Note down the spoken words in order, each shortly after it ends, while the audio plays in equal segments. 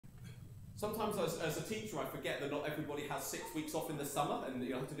Sometimes as a teacher I forget that not everybody has 6 weeks off in the summer, and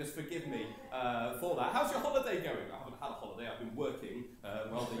you have to just forgive me for that. How's your holiday going? I haven't had a holiday, I've been working.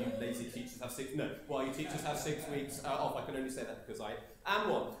 Rather you lazy teachers have you teachers have 6 weeks off. I can only say that because I am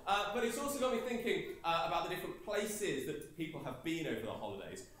one. But it's also got me thinking about the different places that people have been over the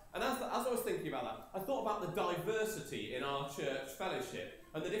holidays. And as I was thinking about that, I thought about the diversity in our church fellowship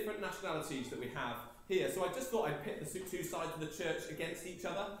and the different nationalities that we have here. So I just thought I'd pit the two sides of the church against each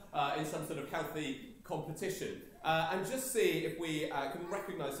other in some sort of healthy competition and just see if we can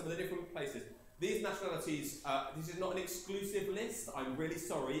recognise some of the different places. These nationalities, this is not an exclusive list. I'm really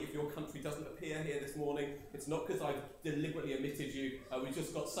sorry if your country doesn't appear here this morning. It's not because I've deliberately omitted you. We've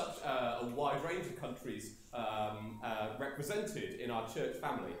just got such a wide range of countries represented in our church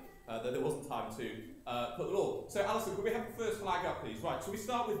family that there wasn't time to put them all. So Alison, could we have the first flag up, please? Right, shall we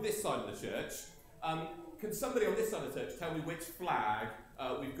start with this side of the church? Can somebody on this side of the church tell me which flag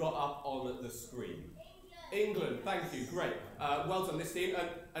we've got up on the screen? England, thank you, great. Well done, this team,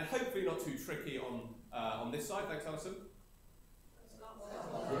 and hopefully not too tricky on this side. Thanks, Alison.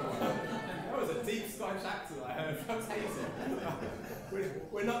 That was a deep Scottish accent I heard. That's amazing.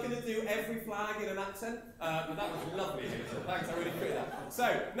 We're not going to do every flag in an accent, but that was lovely, Hazel. Thanks, I really appreciate that.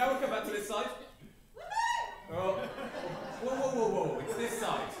 So, now we'll come back to this side. Oh. Whoa, it's this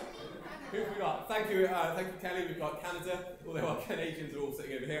side. Who have we got? Thank you, Kelly. We've got Canada, although our Canadians are all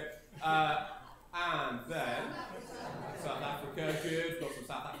sitting over here. And then South Africa, good. Got some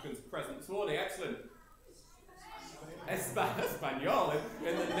South Africans present this morning. Excellent. Espanol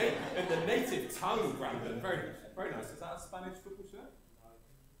in the native tongue, Brandon. Very, very nice. Is that a Spanish football shirt?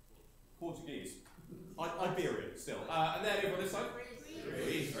 Portuguese. Iberian still. And then over on this side.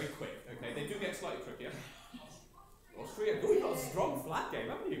 Greece. Very quick. Okay, they do get slightly trickier. Austria. Oh, you've got a strong flag game,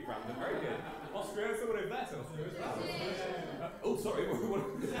 haven't you, Brandon? Very good. Austria, someone over there said Austria as well. Oh, sorry. I'm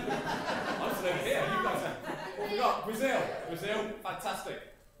still over here. You guys are. What have we got? Brazil. Fantastic.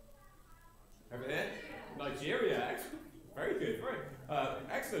 Over here. Nigeria. Excellent. Very good.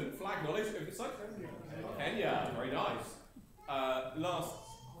 Excellent flag knowledge. Over this side. Kenya. Very nice. Last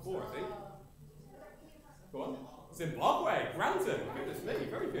 4, I think. Go on. Zimbabwe, Grantham, goodness me,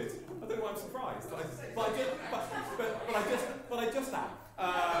 very good. I don't know why I'm surprised, but I just am.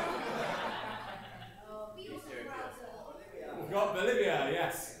 We've got Bolivia,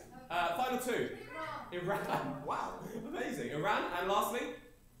 yes. Final 2. Iran, wow, amazing. Iran, and lastly?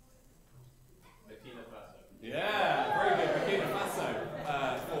 Burkina Faso. Yeah, very good, Burkina Faso,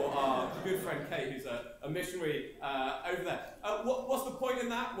 for our good friend Kate, who's a missionary over there. What's the point in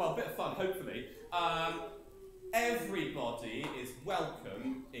that? Well, a bit of fun, hopefully. Everybody is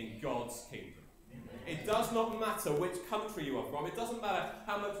welcome in God's kingdom. It does not matter which country you are from. It doesn't matter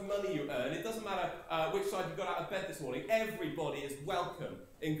how much money you earn. It doesn't matter which side you got out of bed this morning. Everybody is welcome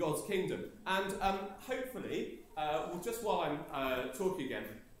in God's kingdom. And hopefully, just while I'm talking again,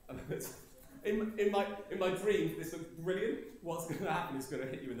 in my dreams, this looks brilliant. What's going to happen is going to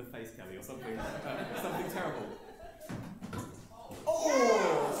hit you in the face, Kelly, or something terrible.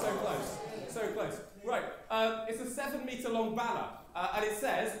 Oh, so close, so close. Right, it's a 7-metre long banner, and it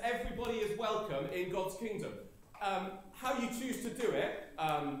says, everybody is welcome in God's kingdom. How you choose to do it,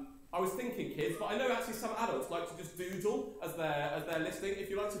 I was thinking kids, but I know actually some adults like to just doodle as they're listening.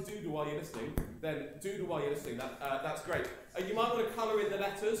 If you like to doodle while you're listening, then doodle while you're listening, that's great. You might want to colour in the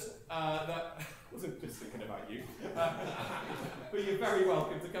letters, that wasn't just thinking about you, but you're very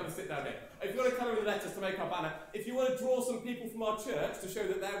welcome to come and sit down here. If you want to colour in the letters to make our banner, if you want to draw some people from our church to show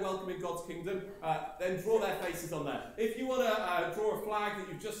that they're welcome in God's kingdom, then draw their faces on there. If you want to draw a flag that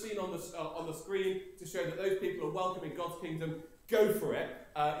you've just seen on the screen to show that those people are welcome in God's kingdom, go for it.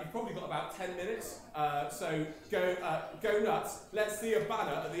 You've probably got about 10 minutes, so go nuts. Let's see a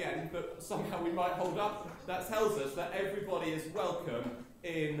banner at the end that somehow we might hold up that tells us that everybody is welcome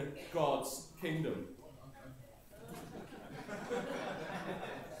in God's kingdom.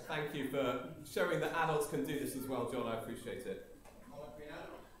 Thank you for showing that adults can do this as well, John. I appreciate it.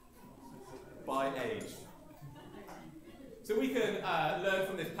 By age. So we can learn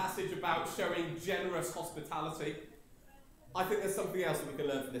from this passage about showing generous hospitality. I think there's something else that we can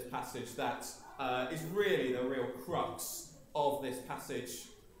learn from this passage that is really the real crux of this passage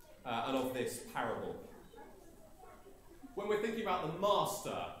and of this parable. When we're thinking about the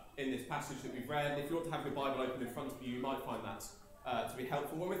master in this passage that we've read, if you want to have your Bible open in front of you, you might find that to be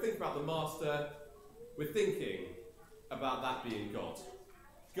helpful. When we're thinking about the master, we're thinking about that being God.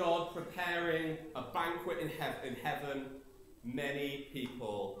 God preparing a banquet in heaven, many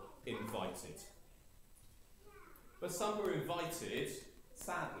people invited. But some who were invited,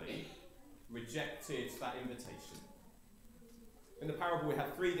 sadly, rejected that invitation. In the parable we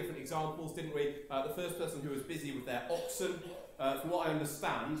had 3 different examples, didn't we? The first person who was busy with their oxen. From what I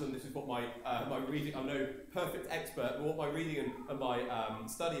understand, and this is what my reading, I'm no perfect expert, but what my reading and my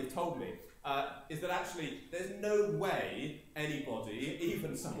study have told me, is that actually there's no way anybody,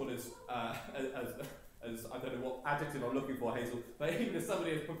 even someone as I don't know what adjective I'm looking for, Hazel, but even if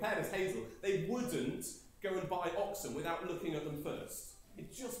somebody as prepared as Hazel, they wouldn't go and buy oxen without looking at them first.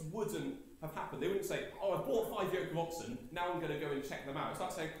 It just wouldn't have happened. They wouldn't say, oh, I bought 5 yoke of oxen, now I'm going to go and check them out. It's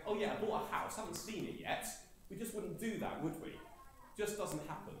like saying, oh yeah, I bought a house, haven't seen it yet. We just wouldn't do that, would we? Just doesn't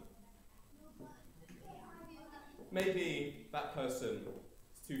happen. Maybe that person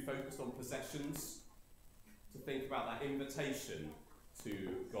is too focused on possessions to think about that invitation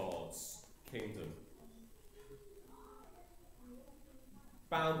to God's kingdom.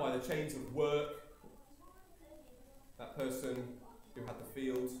 Bound by the chains of work, that person who had the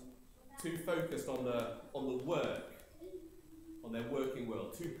field, too focused on the work, on their working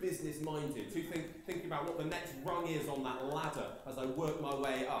world, too business-minded, too thinking about what the next rung is on that ladder as I work my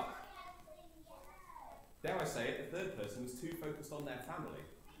way up. Dare I say it, the third person was too focused on their family.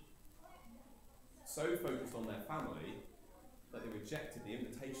 So focused on their family that they rejected the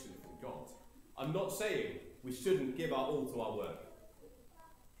invitation from God. I'm not saying we shouldn't give our all to our work.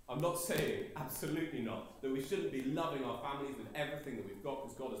 I'm not saying, absolutely not, that we shouldn't be loving our families with everything that we've got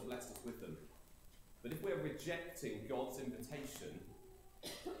because God has blessed us with them. But if we're rejecting God's invitation,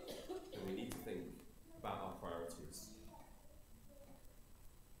 then we need to think about our priorities.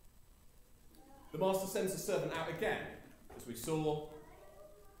 The master sends the servant out again, as we saw.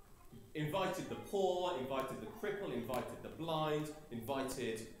 Invited the poor, invited the cripple, invited the blind,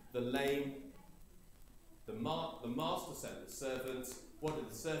 invited the lame. The master sent the servant. What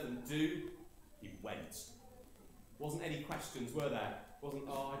did the servant do? He went. Wasn't any questions, were there? Wasn't,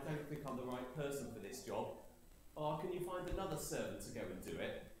 oh, I don't think I'm the right person for this job. Oh, can you find another servant to go and do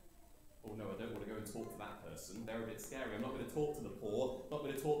it? Oh no, I don't want to go and talk to that person. They're a bit scary. I'm not going to talk to the poor, not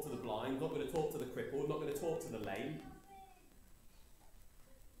going to talk to the blind, not going to talk to the crippled, not going to talk to the lame.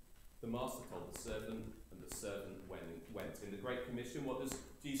 The master told the servant, and the servant went. In the Great Commission, what does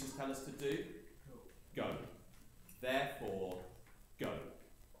Jesus tell us to do? Go. Therefore, go.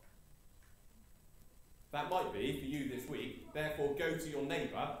 That might be, for you this week, therefore go to your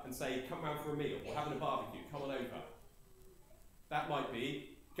neighbour and say, come round for a meal, we're having a barbecue, come on over. That might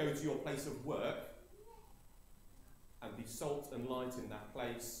be, go to your place of work and be salt and light in that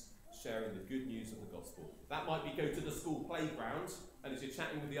place, sharing the good news of the gospel. That might be, go to the school playground, and as you're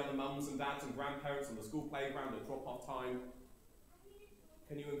chatting with the other mums and dads and grandparents on the school playground at drop-off time,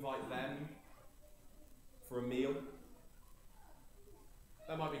 can you invite them for a meal?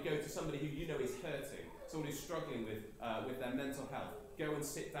 That might be, go to somebody who you know is hurting, someone who's struggling with their mental health. Go and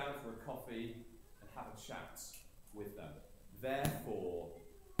sit down for a coffee and have a chat with them. Therefore,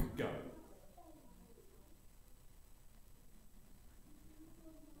 go.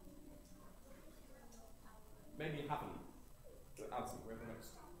 Maybe you haven't. Alison, we're the next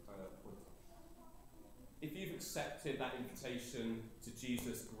point. If you've accepted that invitation to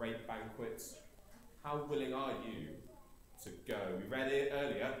Jesus' great banquet, how willing are you to go? We read it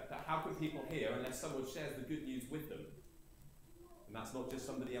earlier that how can people hear unless someone shares the good news with them? And that's not just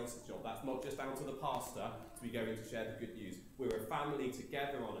somebody else's job. That's not just down to the pastor to be going to share the good news. We're a family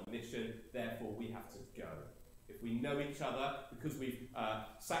together on a mission, therefore we have to go. If we know each other, because we've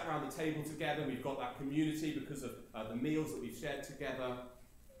sat around the table together, we've got that community because of the meals that we've shared together,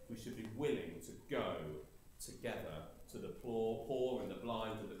 we should be willing to go together to the poor and the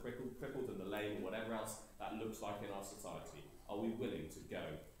blind and the crippled and the lame, or whatever else that looks like in our society. Are we willing to go?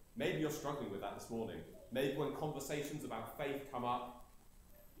 Maybe you're struggling with that this morning. Maybe when conversations about faith come up,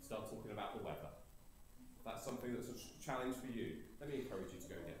 you start talking about the weather. If that's something that's a challenge for you, let me encourage you to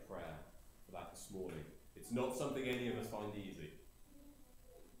go and get prayer for that this morning. It's not something any of us find easy.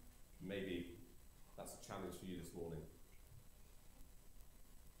 Maybe that's a challenge for you this morning.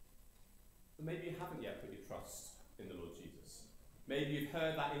 But maybe you haven't yet put your trust in the Lord Jesus. Maybe you've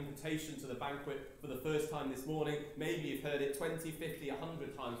heard that invitation to the banquet for the first time this morning. Maybe you've heard it 20, 50,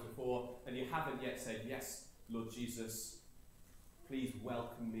 100 times before, and you haven't yet said, yes, Lord Jesus, please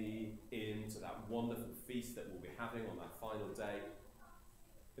welcome me into that wonderful feast that we'll be having on that final day.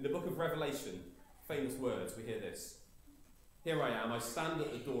 In the book of Revelation, famous words, we hear this. Here I am, I stand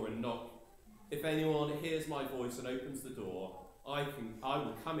at the door and knock. If anyone hears my voice and opens the door, I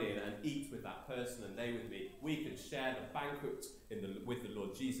will come in and eat with that person and they with me. We can share the banquet with the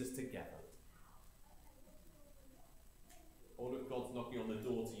Lord Jesus together. All of God's knocking on the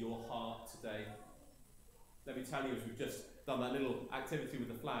door to your heart today. Let me tell you, as we've just done that little activity with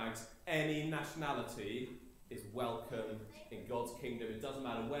the flags, any nationality is welcome in God's kingdom. It doesn't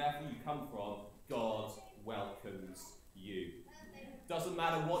matter wherever you come from, God welcomes you. Doesn't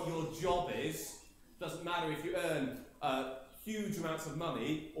matter what your job is, doesn't matter if you earn huge amounts of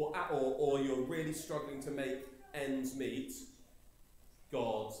money or you're really struggling to make ends meet,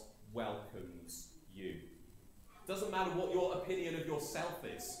 God welcomes you. Doesn't matter what your opinion of yourself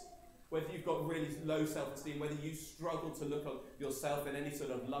is, whether you've got really low self-esteem, whether you struggle to look at yourself in any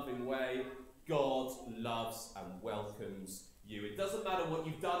sort of loving way, God loves and welcomes you. It doesn't matter what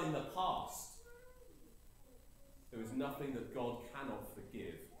you've done in the past. There is nothing that God cannot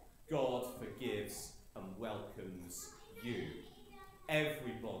forgive. God forgives and welcomes you.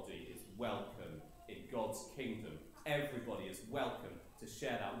 Everybody is welcome in God's kingdom. Everybody is welcome to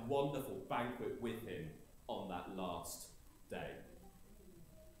share that wonderful banquet with him on that last day.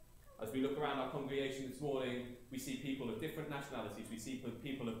 As we look around our congregation this morning, we see people of different nationalities, we see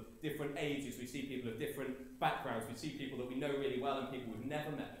people of different ages, we see people of different backgrounds, we see people that we know really well and people we've never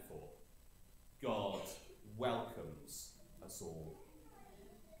met before. God welcomes us all.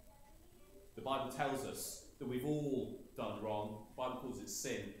 The Bible tells us that we've all done wrong. The Bible calls it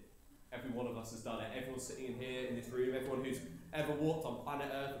sin. Every one of us has done it. Everyone sitting in here, in this room, everyone who's ever walked on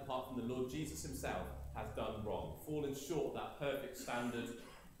planet Earth apart from the Lord Jesus himself has done wrong, fallen short of that perfect standard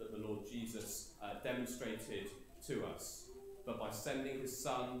that the Lord Jesus demonstrated to us. But by sending his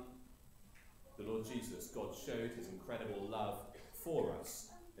Son, the Lord Jesus, God showed his incredible love for us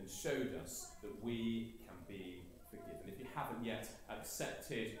and showed us that we can be forgiven. If you haven't yet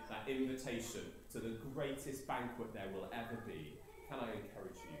accepted that invitation to the greatest banquet there will ever be, can I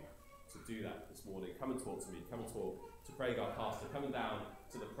encourage you to do that this morning? Come and talk to me. Come and talk to Craig, our pastor. Come down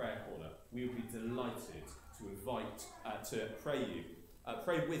to the prayer corner. We would be delighted to invite, to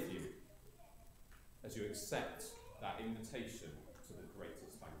pray with you as you accept that invitation to the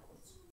greatest